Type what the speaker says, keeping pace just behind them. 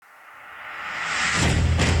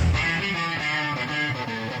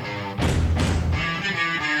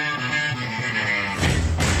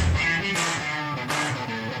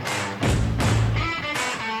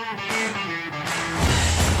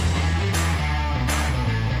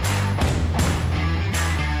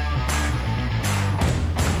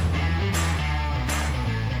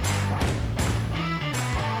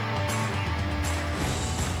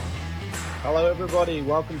everybody.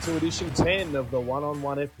 Welcome to edition 10 of the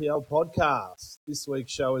One-on-One FPL podcast. This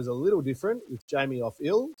week's show is a little different with Jamie off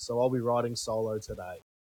ill, so I'll be riding solo today.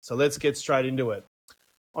 So let's get straight into it.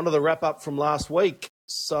 On to the wrap-up from last week.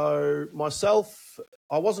 So myself,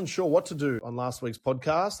 I wasn't sure what to do on last week's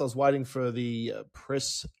podcast. I was waiting for the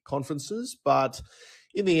press conferences, but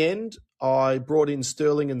in the end, I brought in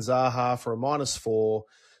Sterling and Zaha for a -4.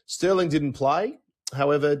 Sterling didn't play,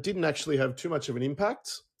 however, didn't actually have too much of an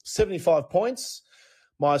impact. 75 points,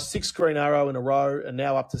 my 6th green arrow in a row, and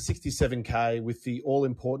now up to 67k with the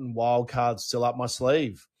all-important wild card still up my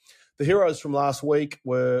sleeve. The heroes from last week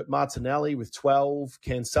were Martinelli with 12,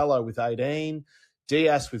 Cancelo with 18,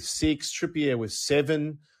 Diaz with 6, Trippier with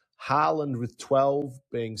 7, Haaland with 12,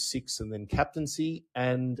 being 6 and then captaincy,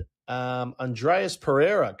 and Andreas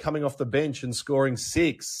Pereira coming off the bench and scoring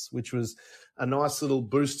 6, which was a nice little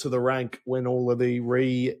boost to the rank when all of the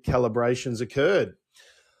recalibrations occurred.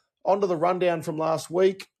 On to the rundown from last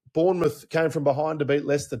week. Bournemouth came from behind to beat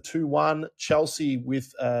Leicester 2-1. Chelsea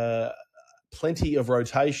with plenty of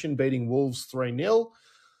rotation, beating Wolves 3-0.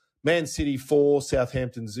 Man City 4,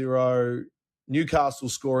 Southampton 0. Newcastle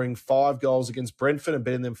scoring 5 goals against Brentford and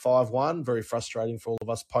beating them 5-1. Very frustrating for all of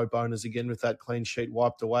us Pope owners again with that clean sheet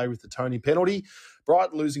wiped away with the Tony penalty.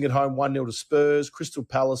 Brighton losing at home 1-0 to Spurs. Crystal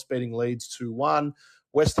Palace beating Leeds 2-1.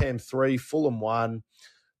 West Ham 3, Fulham 1.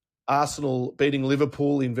 Arsenal beating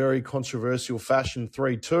Liverpool in very controversial fashion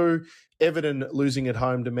 3-2. Everton losing at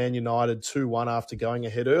home to Man United 2-1 after going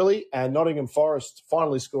ahead early. And Nottingham Forest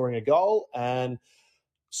finally scoring a goal and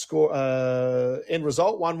end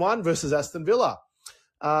result 1-1 versus Aston Villa.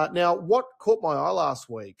 Now, what caught my eye last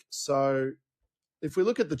week? So if we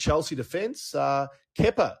look at the Chelsea defence,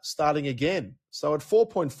 Kepa starting again. So at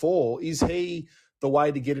 4.4, is he the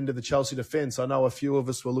way to get into the Chelsea defence? I know a few of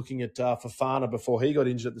us were looking at Fofana before he got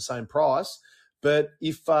injured at the same price. But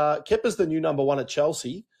if Kepa's the new number one at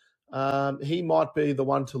Chelsea, he might be the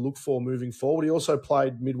one to look for moving forward. He also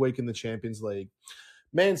played midweek in the Champions League.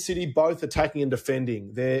 Man City, both attacking and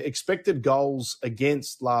defending. Their expected goals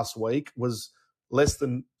against last week was less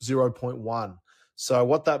than 0.1. So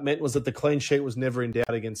what that meant was that the clean sheet was never in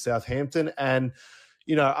doubt against Southampton. And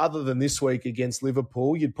you know, other than this week against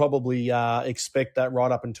Liverpool, you'd probably expect that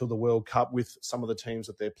right up until the World Cup with some of the teams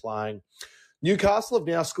that they're playing. Newcastle have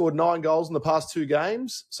now scored 9 goals in the past 2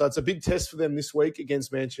 games, so it's a big test for them this week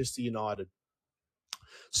against Manchester United.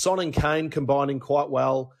 Son and Kane combining quite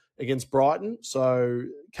well against Brighton, so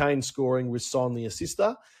Kane scoring with Son the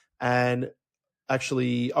assister, and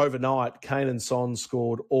actually overnight, Kane and Son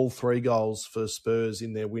scored all 3 goals for Spurs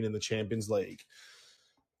in their win in the Champions League.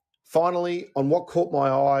 Finally, on what caught my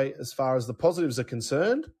eye as far as the positives are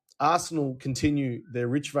concerned, Arsenal continue their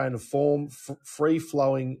rich vein of form,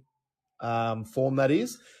 free-flowing form that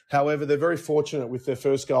is. However, they're very fortunate with their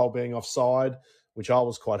first goal being offside, which I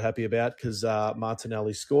was quite happy about because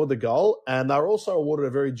Martinelli scored the goal, and they were also awarded a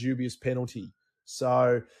very dubious penalty.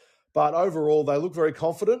 So, but overall, they look very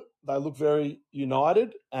confident, they look very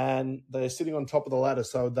united, and they're sitting on top of the ladder,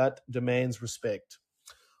 so that demands respect.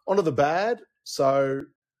 On to the bad. So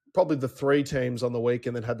probably the 3 teams on the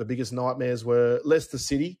weekend that had the biggest nightmares were Leicester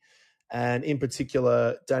City and in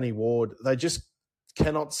particular Danny Ward. They just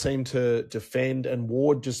cannot seem to defend, and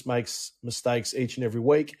Ward just makes mistakes each and every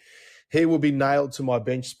week. He will be nailed to my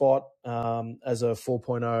bench spot as a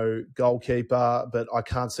 4.0 goalkeeper, but I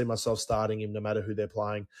can't see myself starting him no matter who they're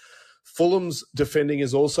playing. Fulham's defending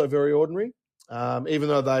is also very ordinary. Even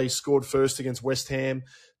though they scored first against West Ham,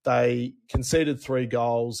 they conceded 3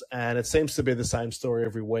 goals, and it seems to be the same story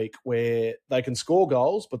every week where they can score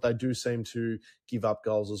goals, but they do seem to give up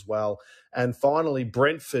goals as well. And finally,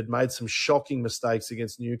 Brentford made some shocking mistakes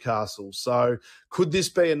against Newcastle. So could this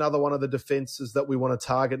be another one of the defences that we want to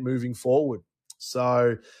target moving forward?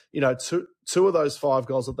 So, you know, two of those 5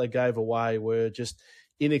 goals that they gave away were just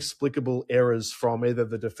inexplicable errors from either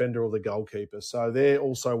the defender or the goalkeeper. So they're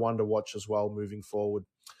also one to watch as well moving forward.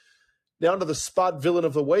 Now onto the Spud villain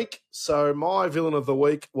of the week. So my villain of the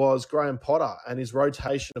week was Graham Potter and his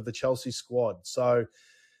rotation of the Chelsea squad. So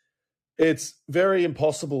it's very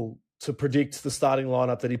impossible to predict the starting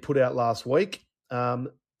lineup that he put out last week.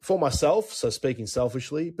 For myself, so speaking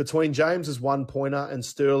selfishly, between James's 1 pointer and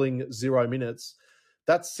Sterling 0 minutes,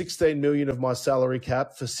 that's 16 million of my salary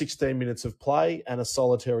cap for 16 minutes of play and a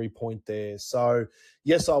solitary point there. So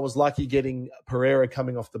yes, I was lucky getting Pereira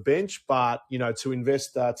coming off the bench, but you know, to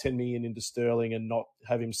invest 10 million into Sterling and not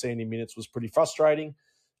have him see any minutes was pretty frustrating.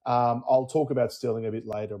 I'll talk about Sterling a bit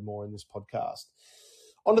later more in this podcast.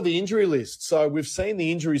 Onto the injury list. So we've seen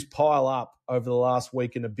the injuries pile up over the last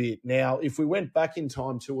week and a bit. Now, if we went back in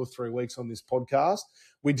time 2 or 3 weeks on this podcast,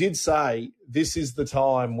 we did say this is the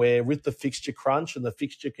time where with the fixture crunch and the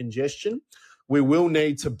fixture congestion, we will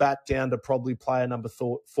need to bat down to probably player number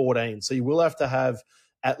 14. So you will have to have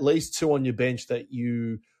at least 2 on your bench that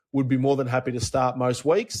you would be more than happy to start most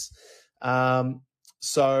weeks.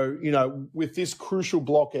 So, with this crucial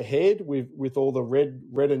block ahead, with all the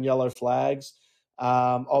red and yellow flags,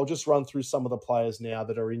 I'll just run through some of the players now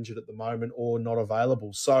that are injured at the moment or not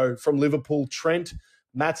available. So from Liverpool, Trent,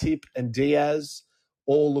 Matip and Diaz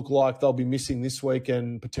all look like they'll be missing this week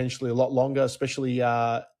and potentially a lot longer, especially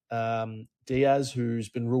Diaz, who's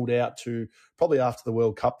been ruled out to probably after the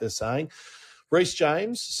World Cup, they're saying. Reece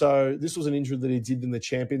James, so this was an injury that he did in the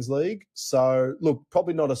Champions League. So, look,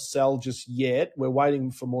 probably not a sell just yet. We're waiting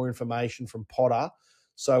for more information from Potter.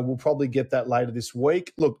 So we'll probably get that later this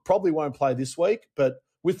week. Look, probably won't play this week, but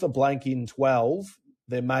with the blank in 12,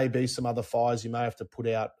 there may be some other fires you may have to put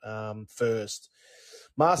out first.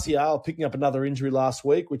 Martial picking up another injury last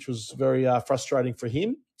week, which was very frustrating for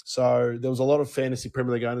him. So there was a lot of fantasy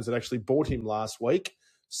Premier League owners that actually bought him last week.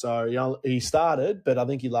 So he started, but I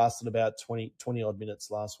think he lasted about 20-odd minutes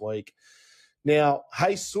last week. Now,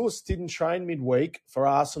 Jesus didn't train midweek for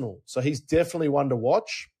Arsenal, so he's definitely one to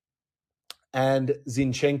watch. And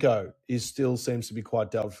Zinchenko still seems to be quite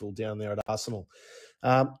doubtful down there at Arsenal.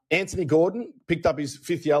 Anthony Gordon picked up his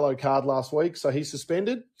 5th yellow card last week, so he's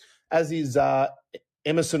suspended, as is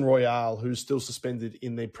Emerson Royale, who's still suspended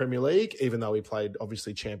in the Premier League, even though he played,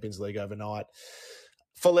 obviously, Champions League overnight.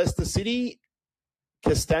 For Leicester City,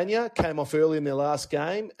 Castagna came off early in their last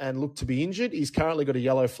game and looked to be injured. He's currently got a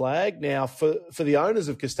yellow flag. Now, for the owners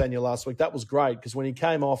of Castagna last week, that was great because when he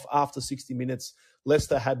came off after 60 minutes,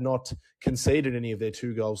 Leicester had not conceded any of their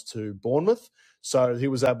 2 goals to Bournemouth. So he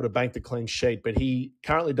was able to bank the clean sheet. But he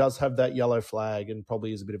currently does have that yellow flag and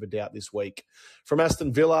probably is a bit of a doubt this week. From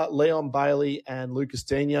Aston Villa, Leon Bailey and Lucas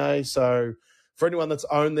Digne. So for anyone that's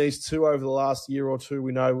owned these 2 over the last year or 2,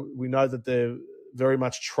 we know that they're very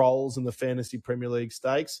much trolls in the fantasy Premier League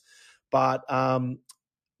stakes. But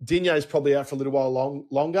Digne is probably out for a little while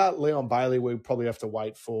longer. Leon Bailey, we probably have to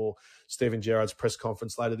wait for Steven Gerrard's press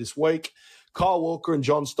conference later this week. Kyle Walker and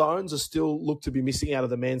John Stones are still looked to be missing out of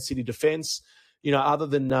the Man City defence. Other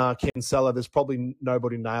than Cancelo, there's probably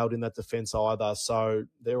nobody nailed in that defence either. So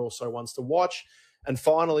they're also ones to watch. And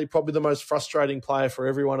finally, probably the most frustrating player for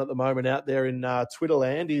everyone at the moment out there in Twitter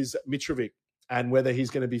land is Mitrovic, and whether he's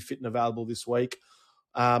going to be fit and available this week.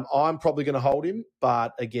 I'm probably going to hold him,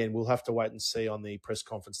 but again, we'll have to wait and see on the press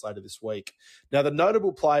conference later this week. Now, the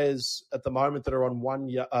notable players at the moment that are on one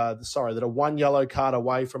yellow card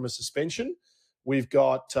away from a suspension, we've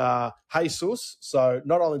got Jesus. So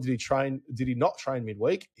not only did he not train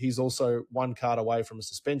midweek, he's also 1 card away from a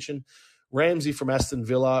suspension. Ramsey from Aston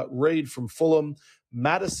Villa, Reed from Fulham,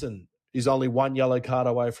 Maddison is only 1 yellow card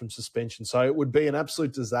away from suspension. So it would be an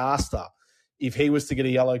absolute disaster if he was to get a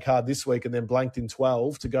yellow card this week and then blanked in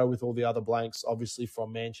 12 to go with all the other blanks, obviously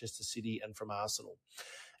from Manchester City and from Arsenal.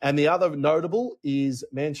 And the other notable is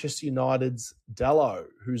Manchester United's Dalot,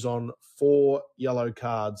 who's on 4 yellow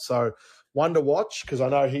cards. So one to watch because I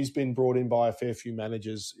know he's been brought in by a fair few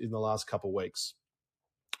managers in the last couple of weeks.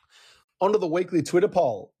 Onto the weekly Twitter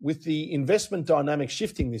poll. With the investment dynamic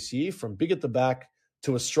shifting this year from big at the back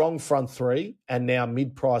to a strong front 3 and now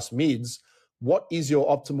mid-price mids, what is your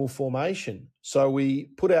optimal formation? So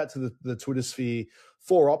we put out to the Twitter sphere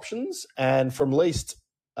 4 options, and from least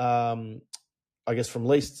to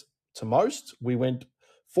most, we went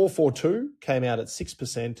 4-4-2, came out at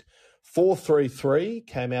 6%, 4-3-3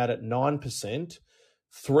 came out at 9%,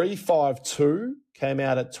 3-5-2 came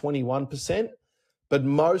out at 21%, but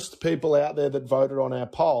most people out there that voted on our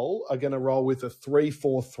poll are going to roll with a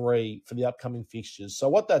 3-4-3 for the upcoming fixtures. So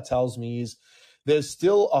what that tells me is there's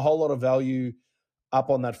still a whole lot of value up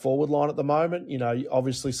on that forward line at the moment.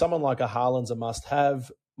 Obviously someone like a Haaland's a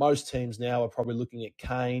must-have. Most teams now are probably looking at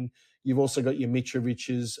Kane. You've also got your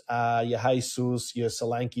Mitrovic's, your Jesus, your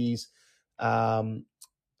Solankis.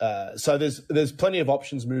 So there's plenty of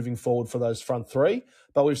options moving forward for those front 3,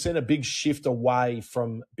 but we've seen a big shift away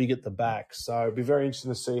from big at the back. So it'll be very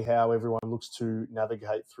interesting to see how everyone looks to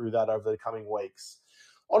navigate through that over the coming weeks.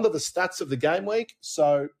 Onto the stats of the game week.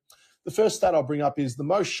 So the first stat I'll bring up is the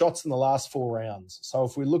most shots in the last 4 rounds. So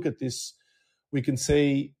if we look at this, we can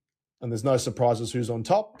see, and there's no surprises who's on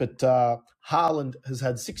top, but Haaland has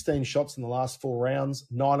had 16 shots in the last 4 rounds,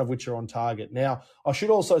 9 of which are on target. Now, I should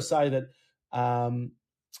also say that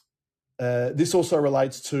this also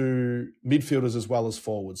relates to midfielders as well as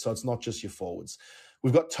forwards, so it's not just your forwards.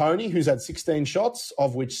 We've got Tony, who's had 16 shots,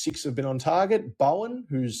 of which 6 have been on target. Bowen,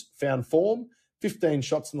 who's found form, 15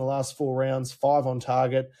 shots in the last 4 rounds, 5 on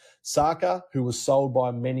target. Saka, who was sold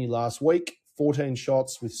by many last week, 14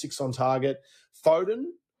 shots with 6 on target. Foden,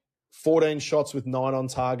 14 shots with 9 on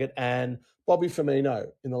target. And Bobby Firmino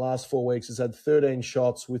in the last 4 weeks has had 13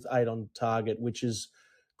 shots with 8 on target, which is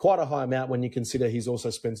quite a high amount when you consider he's also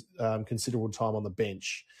spent considerable time on the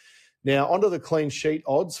bench. Now, onto the clean sheet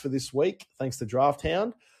odds for this week, thanks to Draft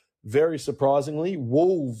Hound. Very surprisingly,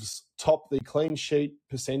 Wolves top the clean sheet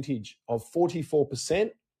percentage of 44%.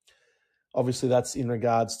 Obviously, that's in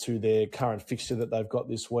regards to their current fixture that they've got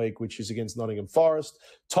this week, which is against Nottingham Forest.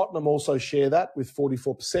 Tottenham also share that with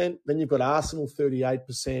 44%. Then you've got Arsenal,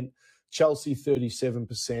 38%, Chelsea,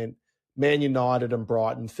 37%, Man United and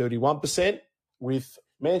Brighton, 31%, with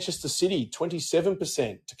Manchester City,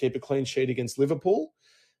 27% to keep a clean sheet against Liverpool.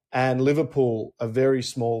 And Liverpool, a very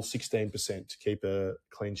small 16% to keep a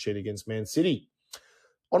clean sheet against Man City.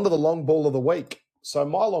 On to the long ball of the week. So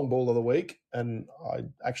my long ball of the week, and I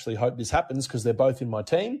actually hope this happens because they're both in my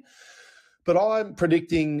team, but I'm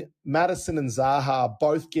predicting Maddison and Zaha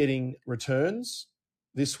both getting returns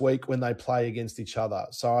this week when they play against each other.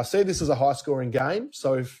 So I see this as a high-scoring game.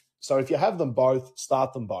 So if you have them both,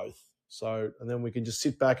 start them both. And then we can just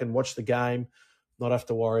sit back and watch the game, not have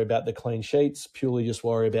to worry about the clean sheets, purely just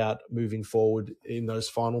worry about moving forward in those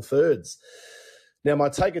final thirds. Now, my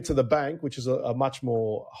take it to the bank, which is a much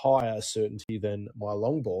more higher certainty than my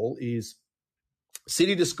long ball, is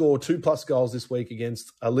City to score 2+ goals this week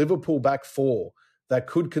against a Liverpool back 4 that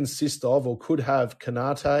could consist of or could have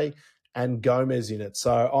Konate and Gomez in it.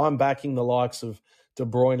 So I'm backing the likes of De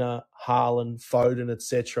Bruyne, Haaland, Foden,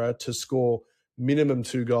 etc. to score minimum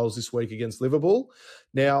 2 goals this week against Liverpool.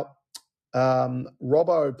 Now,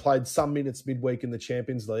 Robbo played some minutes midweek in the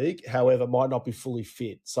Champions League, however, might not be fully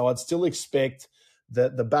fit. So I'd still expect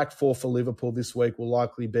that the back 4 for Liverpool this week will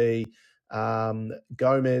likely be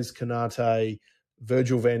Gomez, Konate,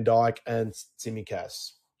 Virgil van Dijk, and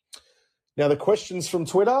Tsimikas. Now, the questions from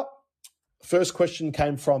Twitter. First question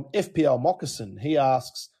came from FPL Moccasin. He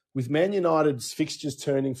asks, with Man United's fixtures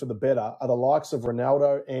turning for the better, are the likes of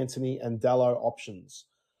Ronaldo, Antony, and Dalot options?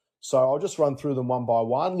 So I'll just run through them one by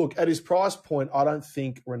one. Look, at his price point, I don't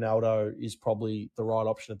think Ronaldo is probably the right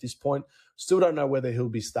option at this point. Still don't know whether he'll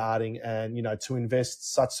be starting, and, to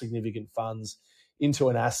invest such significant funds into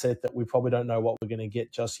an asset that we probably don't know what we're going to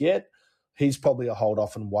get just yet, he's probably a hold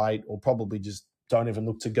off and wait, or probably just don't even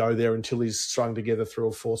look to go there until he's strung together 3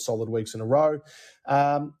 or 4 solid weeks in a row.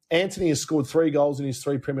 Antony has scored 3 goals in his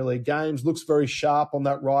 3 Premier League games, looks very sharp on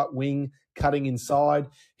that right wing, cutting inside.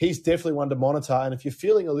 He's definitely one to monitor. And if you're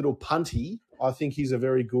feeling a little punty, I think he's a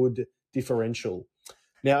very good differential.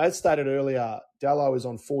 Now, as stated earlier, Dalot is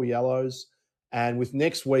on 4 yellows. And with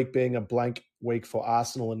next week being a blank week for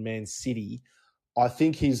Arsenal and Man City, I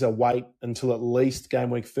think he's a wait until at least game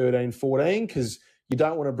week 13, 14, because you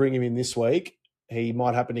don't want to bring him in this week. He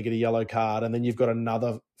might happen to get a yellow card, and then you've got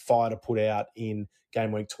another fire to put out in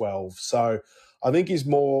game week 12. So I think he's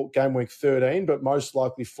more game week 13, but most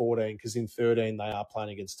likely 14, because in 13 they are playing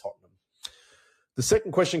against Tottenham. The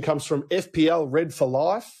second question comes from FPL Red for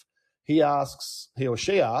Life. He or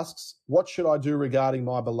she asks, what should I do regarding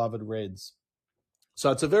my beloved Reds?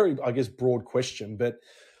 So it's a very, broad question, but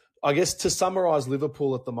I guess to summarise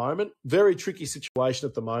Liverpool at the moment, very tricky situation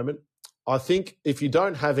at the moment. I think if you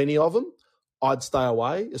don't have any of them, I'd stay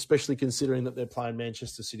away, especially considering that they're playing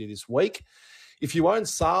Manchester City this week. If you own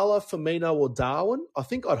Salah, Firmino or Darwin, I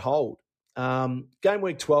think I'd hold. Game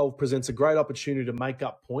week 12 presents a great opportunity to make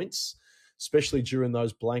up points, especially during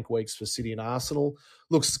those blank weeks for City and Arsenal.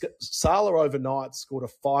 Look, Salah overnight scored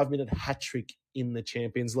a 5-minute hat-trick in the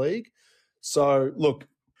Champions League. So, look,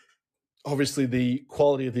 obviously the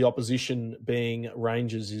quality of the opposition being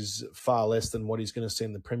Rangers is far less than what he's going to see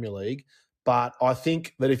in the Premier League. But I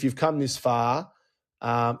think that if you've come this far,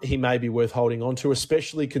 he may be worth holding on to,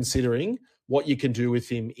 especially considering what you can do with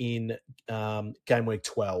him in game week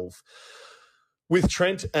 12. With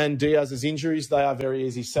Trent and Diaz's injuries, they are very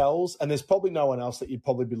easy sells, and there's probably no one else that you'd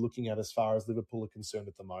probably be looking at as far as Liverpool are concerned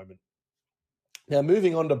at the moment. Now,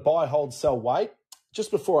 moving on to buy, hold, sell, wait. Just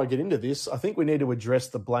before I get into this, I think we need to address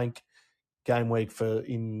the blank game week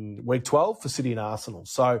in week 12 for City and Arsenal.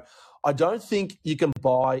 So I don't think you can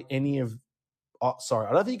buy any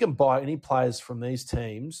players from these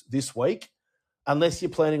teams this week unless you're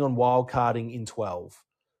planning on wildcarding in 12.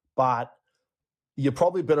 But you're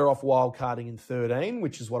probably better off wildcarding in 13,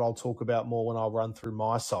 which is what I'll talk about more when I run through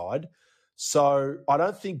my side. So I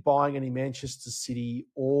don't think buying any Manchester City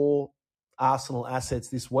or Arsenal assets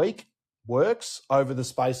this week works over the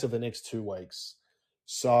space of the next 2 weeks.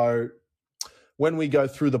 So when we go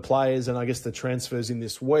through the players and I guess the transfers in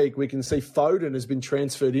this week, we can see Foden has been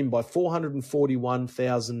transferred in by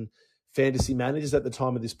 441,000 fantasy managers at the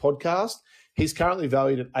time of this podcast. He's currently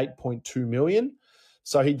valued at 8.2 million.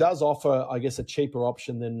 So he does offer, I guess, a cheaper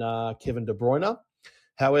option than Kevin De Bruyne.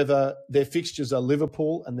 However, their fixtures are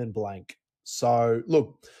Liverpool and then blank. So,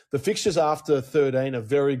 look, the fixtures after 13 are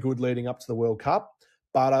very good leading up to the World Cup,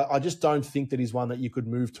 but I just don't think that he's one that you could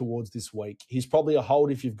move towards this week. He's probably a hold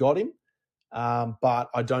if you've got him, but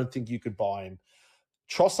I don't think you could buy him.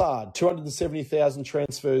 Trossard, 270,000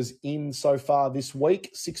 transfers in so far this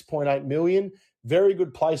week, 6.8 million. Very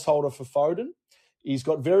good placeholder for Foden. He's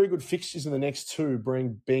got very good fixtures in the next two,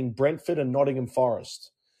 being Brentford and Nottingham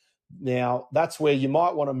Forest. Now, that's where you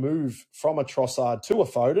might want to move from a Trossard to a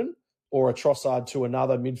Foden or a Trossard to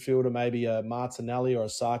another midfielder, maybe a Martinelli or a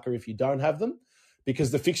Saka if you don't have them,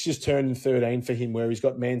 because the fixtures turn in 13 for him where he's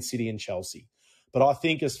got Man City and Chelsea. But I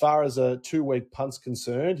think as far as a 2-week punt's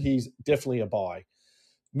concerned, he's definitely a buy.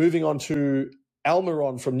 Moving on to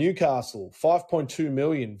Almiron from Newcastle, 5.2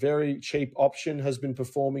 million, very cheap option, has been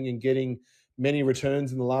performing and getting many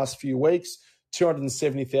returns in the last few weeks.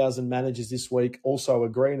 270,000 managers this week also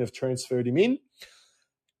agree and have transferred him in.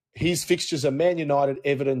 His fixtures are Man United,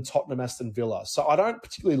 Everton, Tottenham, Aston Villa. So I don't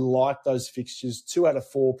particularly like those fixtures. 2 out of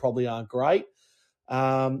 4 probably aren't great.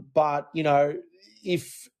 But, you know,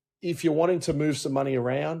 if you're wanting to move some money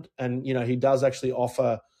around and, you know, he does actually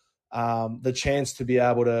offer the chance to be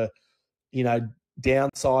able to, you know,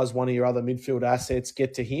 downsize one of your other midfield assets,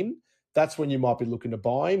 get to him, that's when you might be looking to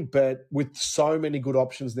buy him. But with so many good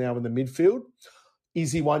options now in the midfield,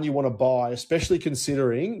 is he one you want to buy, especially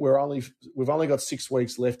considering we've only got 6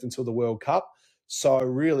 weeks left until the World Cup. So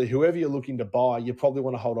really, whoever you're looking to buy, you probably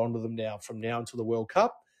want to hold on to them now from now until the World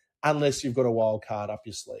Cup, unless you've got a wild card up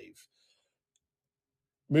your sleeve.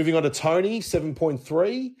 Moving on to Tony, 7.3,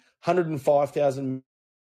 105,000.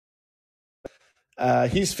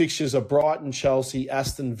 His fixtures are Brighton, Chelsea,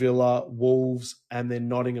 Aston Villa, Wolves, and then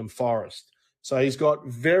Nottingham Forest. So he's got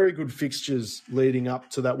very good fixtures leading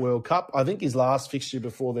up to that World Cup. I think his last fixture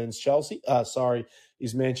before then is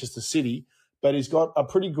Manchester City, but he's got a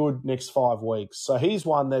pretty good next 5 weeks. So he's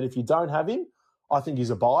one that if you don't have him, I think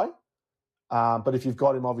he's a buy. But if you've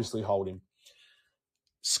got him, obviously hold him.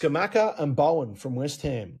 Scamacca and Bowen from West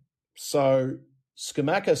Ham. So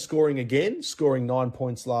Scamacca scoring 9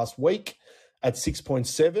 points last week at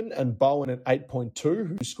 6.7, and Bowen at 8.2,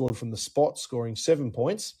 who scored from the spot, scoring 7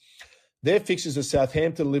 points. Their fixtures are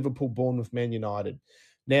Southampton, Liverpool, Bournemouth, Man United.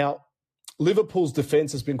 Now, Liverpool's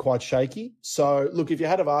defence has been quite shaky. So, look, if you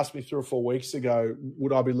had have asked me 3 or 4 weeks ago,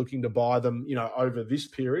 would I be looking to buy them, you know, over this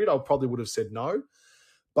period, I probably would have said no.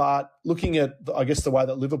 But looking at, I guess, the way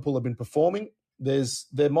that Liverpool have been performing,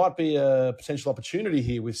 there might be a potential opportunity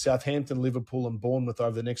here with Southampton, Liverpool, and Bournemouth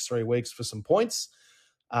over the next 3 weeks for some points.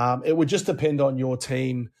 It would just depend on your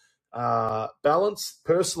team balance.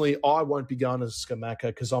 Personally, I won't be going to Scamacca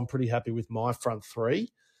because I'm pretty happy with my front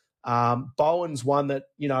 3. Bowen's one that,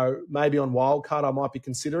 you know, maybe on wildcard I might be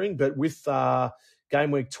considering, but with game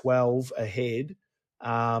week 12 ahead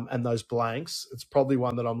and those blanks, it's probably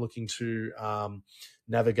one that I'm looking to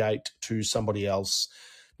navigate to somebody else.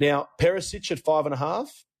 Now, Perisic at 5.5,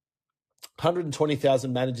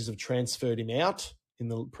 120,000 managers have transferred him out in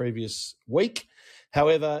the previous week.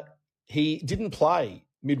 However, he didn't play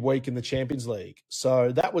midweek in the Champions League.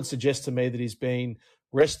 So that would suggest to me that he's been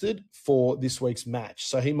rested for this week's match.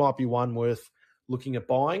 So he might be one worth looking at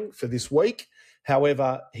buying for this week.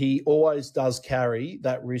 However, he always does carry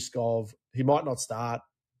that risk of he might not start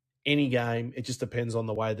any game. It just depends on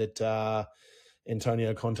the way that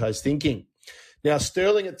Antonio Conte is thinking. Now,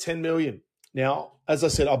 Sterling at 10 million. Now, as I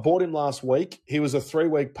said, I bought him last week. He was a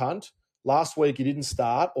 3-week punt. Last week he didn't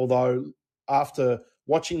start, although after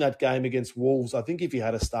watching that game against Wolves, I think if he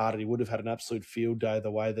had started, he would have had an absolute field day the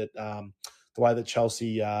way that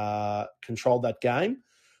Chelsea controlled that game.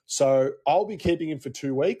 So I'll be keeping him for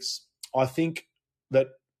 2 weeks. I think that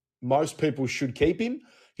most people should keep him.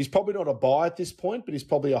 He's probably not a buy at this point, but he's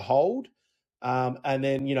probably a hold. And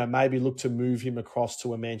then, you know, maybe look to move him across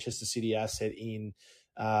to a Manchester City asset in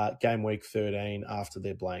game week 13 after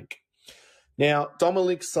their blank. Now,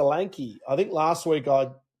 Dominic Solanke, I think last week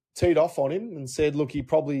I teed off on him and said, look, he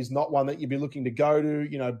probably is not one that you'd be looking to go to.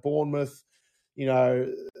 You know, Bournemouth, you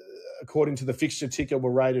know, according to the fixture ticker,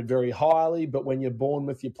 were rated very highly. But when you're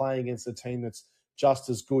Bournemouth, you're playing against a team that's just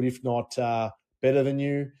as good, if not better than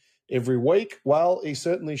you every week. Well, he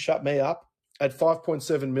certainly shut me up at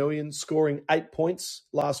 5.7 million, scoring 8 points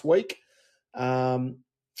last week.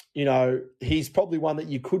 You know, he's probably one that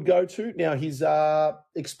you could go to. Now, his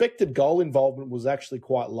expected goal involvement was actually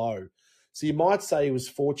quite low. So you might say he was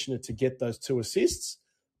fortunate to get those 2 assists,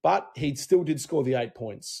 but he still did score the 8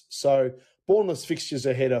 points. So Bournemouth's fixtures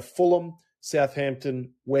ahead of Fulham,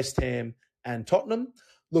 Southampton, West Ham, and Tottenham.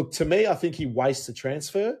 Look, to me, I think he wastes a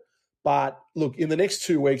transfer. But look, in the next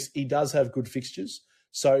 2 weeks, he does have good fixtures.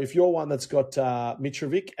 So if you're one that's got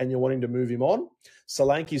Mitrovic and you're wanting to move him on,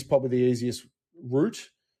 Solanke is probably the easiest route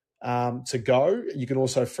to go. You can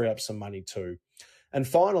also free up some money too. And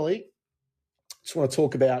finally, just want to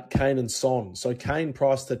talk about Kane and Son. So Kane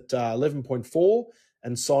priced at 11.4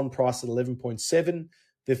 and Son priced at 11.7.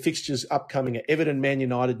 Their fixtures upcoming are Everton, Man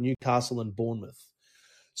United, Newcastle and Bournemouth.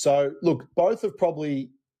 So look, both have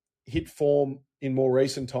probably hit form in more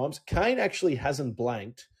recent times. Kane actually hasn't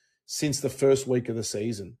blanked since the first week of the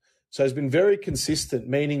season. So he's been very consistent,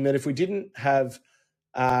 meaning that if we didn't have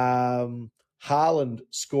Haaland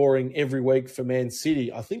scoring every week for Man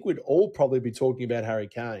City, I think we'd all probably be talking about Harry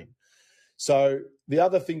Kane. So the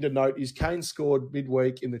other thing to note is Kane scored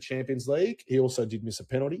midweek in the Champions League. He also did miss a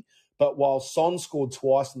penalty, but while Son scored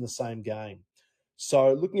twice in the same game.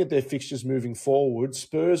 So looking at their fixtures moving forward,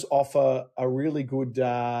 Spurs offer a really good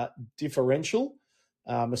differential,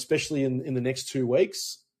 especially in the next 2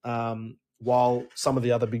 weeks, while some of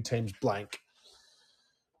the other big teams blank.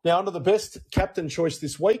 Now, under the best captain choice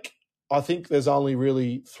this week, I think there's only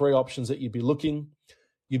really 3 options that you'd be looking.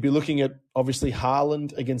 You'd be looking at, obviously,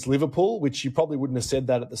 Haaland against Liverpool, which you probably wouldn't have said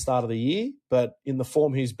that at the start of the year, but in the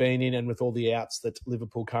form he's been in and with all the outs that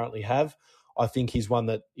Liverpool currently have, I think he's one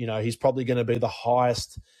that, he's probably going to be the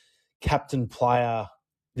highest captain player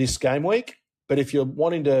this game week. But if you're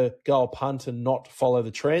wanting to go a punt and not follow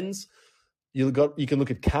the trends, you can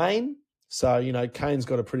look at Kane. So, Kane's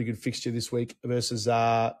got a pretty good fixture this week versus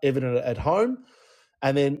Everton at home.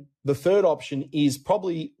 And then the third option is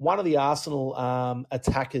probably one of the Arsenal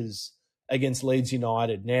attackers against Leeds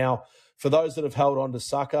United. Now, for those that have held on to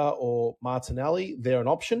Saka or Martinelli, they're an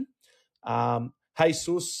option.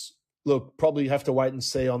 Jesus, look, probably have to wait and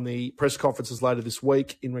see on the press conferences later this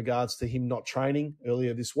week in regards to him not training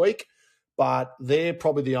earlier this week. But they're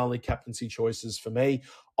probably the only captaincy choices for me.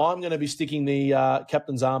 I'm going to be sticking the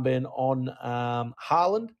captain's armband on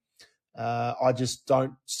Haaland. I just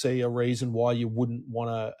don't see a reason why you wouldn't want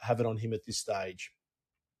to have it on him at this stage.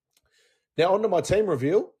 Now, on to my team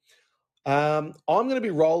reveal. I'm going to be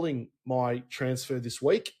rolling my transfer this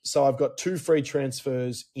week. So I've got 2 free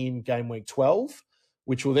transfers in game week 12,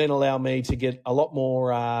 which will then allow me to get a lot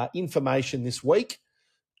more information this week.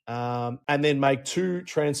 And then make 2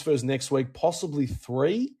 transfers next week, possibly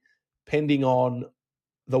 3, pending on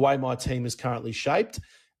the way my team is currently shaped,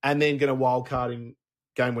 and then going to wildcard in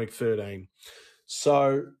game week 13.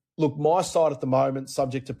 So, look, my side at the moment,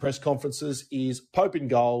 subject to press conferences, is Pope in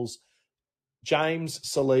goals, James,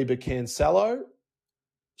 Saliba, Cancelo,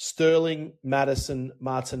 Sterling, Maddison,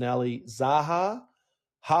 Martinelli, Zaha,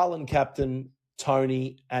 Haaland captain,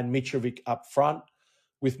 Tony, and Mitrovic up front,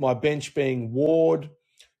 with my bench being Ward,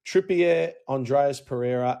 Trippier, Andreas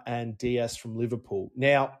Pereira, and Diaz from Liverpool.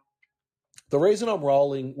 Now, the reason I'm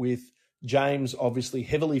rolling with James, obviously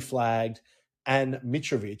heavily flagged, and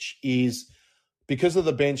Mitrovic is because of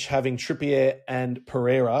the bench having Trippier and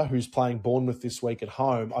Pereira, who's playing Bournemouth this week at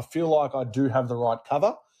home. I feel like I do have the right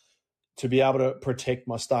cover to be able to protect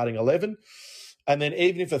my starting 11. And then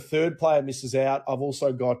even if a third player misses out, I've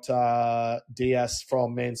also got Diaz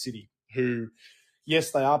from Man City, who,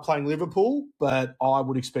 yes, they are playing Liverpool, but I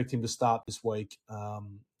would expect him to start this week,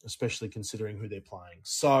 especially considering who they're playing.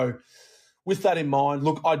 So with that in mind,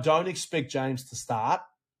 look, I don't expect James to start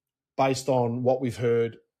based on what we've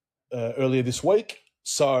heard earlier this week.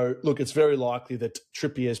 So, look, it's very likely that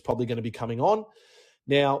Trippier is probably going to be coming on.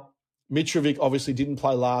 Now, Mitrovic obviously didn't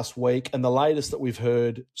play last week, and the latest that we've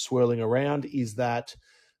heard swirling around is that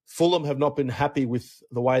Fulham have not been happy with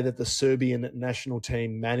the way that the Serbian national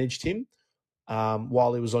team managed him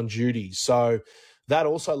while he was on duty. So that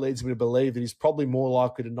also leads me to believe that he's probably more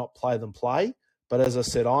likely to not play than play. But as I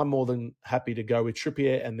said, I'm more than happy to go with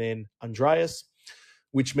Trippier and then Andreas,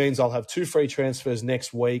 which means I'll have 2 free transfers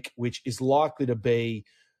next week, which is likely to be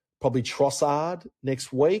probably Trossard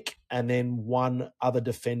next week, and then 1 other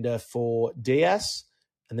defender for Diaz.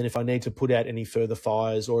 And then if I need to put out any further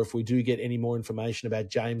fires, or if we do get any more information about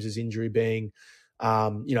James's injury being,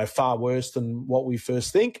 far worse than what we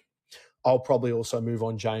first think, I'll probably also move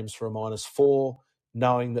on James for a -4,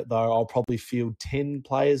 knowing that, though, I'll probably field 10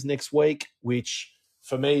 players next week, which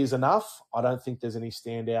for me is enough. I don't think there's any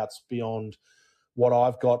standouts beyond what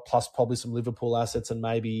I've got, plus probably some Liverpool assets and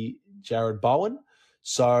maybe Jared Bowen.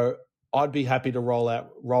 So I'd be happy to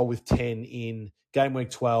roll with 10 in game week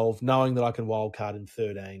 12, knowing that I can wildcard in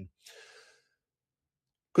 13.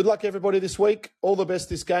 Good luck, everybody, this week. All the best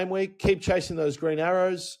this game week. Keep chasing those green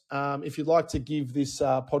arrows. If you'd like to give this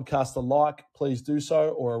podcast a like, please do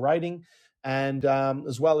so, or a rating. And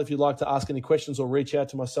as well, if you'd like to ask any questions or reach out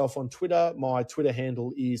to myself on Twitter, my Twitter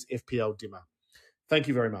handle is FPL Dimmer. Thank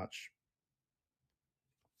you very much.